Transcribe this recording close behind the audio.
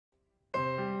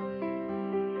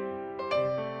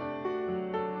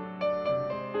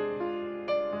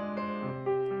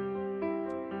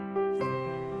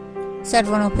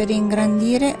Servono per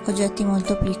ingrandire oggetti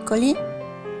molto piccoli,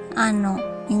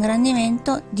 hanno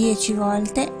ingrandimento 10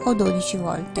 volte o 12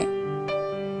 volte,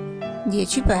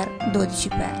 10x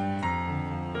 12x.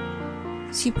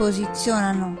 Si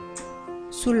posizionano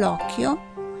sull'occhio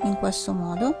in questo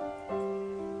modo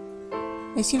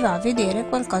e si va a vedere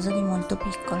qualcosa di molto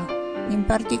piccolo. In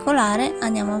particolare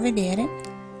andiamo a vedere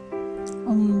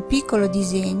un piccolo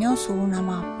disegno su una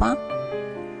mappa.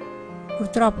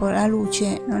 Purtroppo la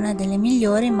luce non è delle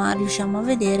migliori, ma riusciamo a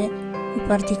vedere i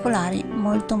particolari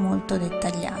molto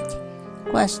dettagliati.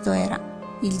 Questo era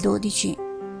il 12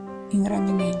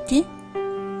 ingrandimenti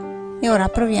e ora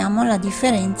proviamo la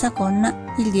differenza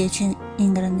con il 10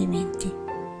 ingrandimenti.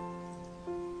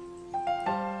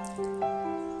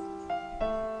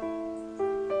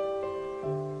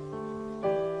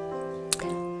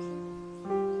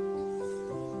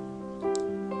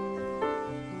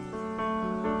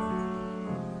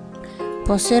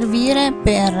 Può servire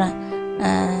per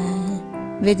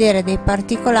vedere dei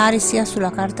particolari sia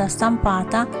sulla carta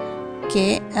stampata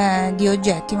che di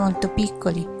oggetti molto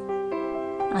piccoli,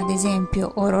 ad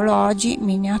esempio orologi,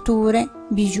 miniature,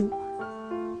 bijou.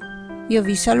 Io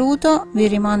vi saluto, vi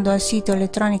rimando al sito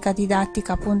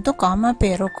elettronicadidattica.com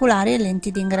per oculari e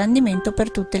lenti di ingrandimento per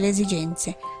tutte le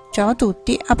esigenze. Ciao a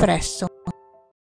tutti, a presto!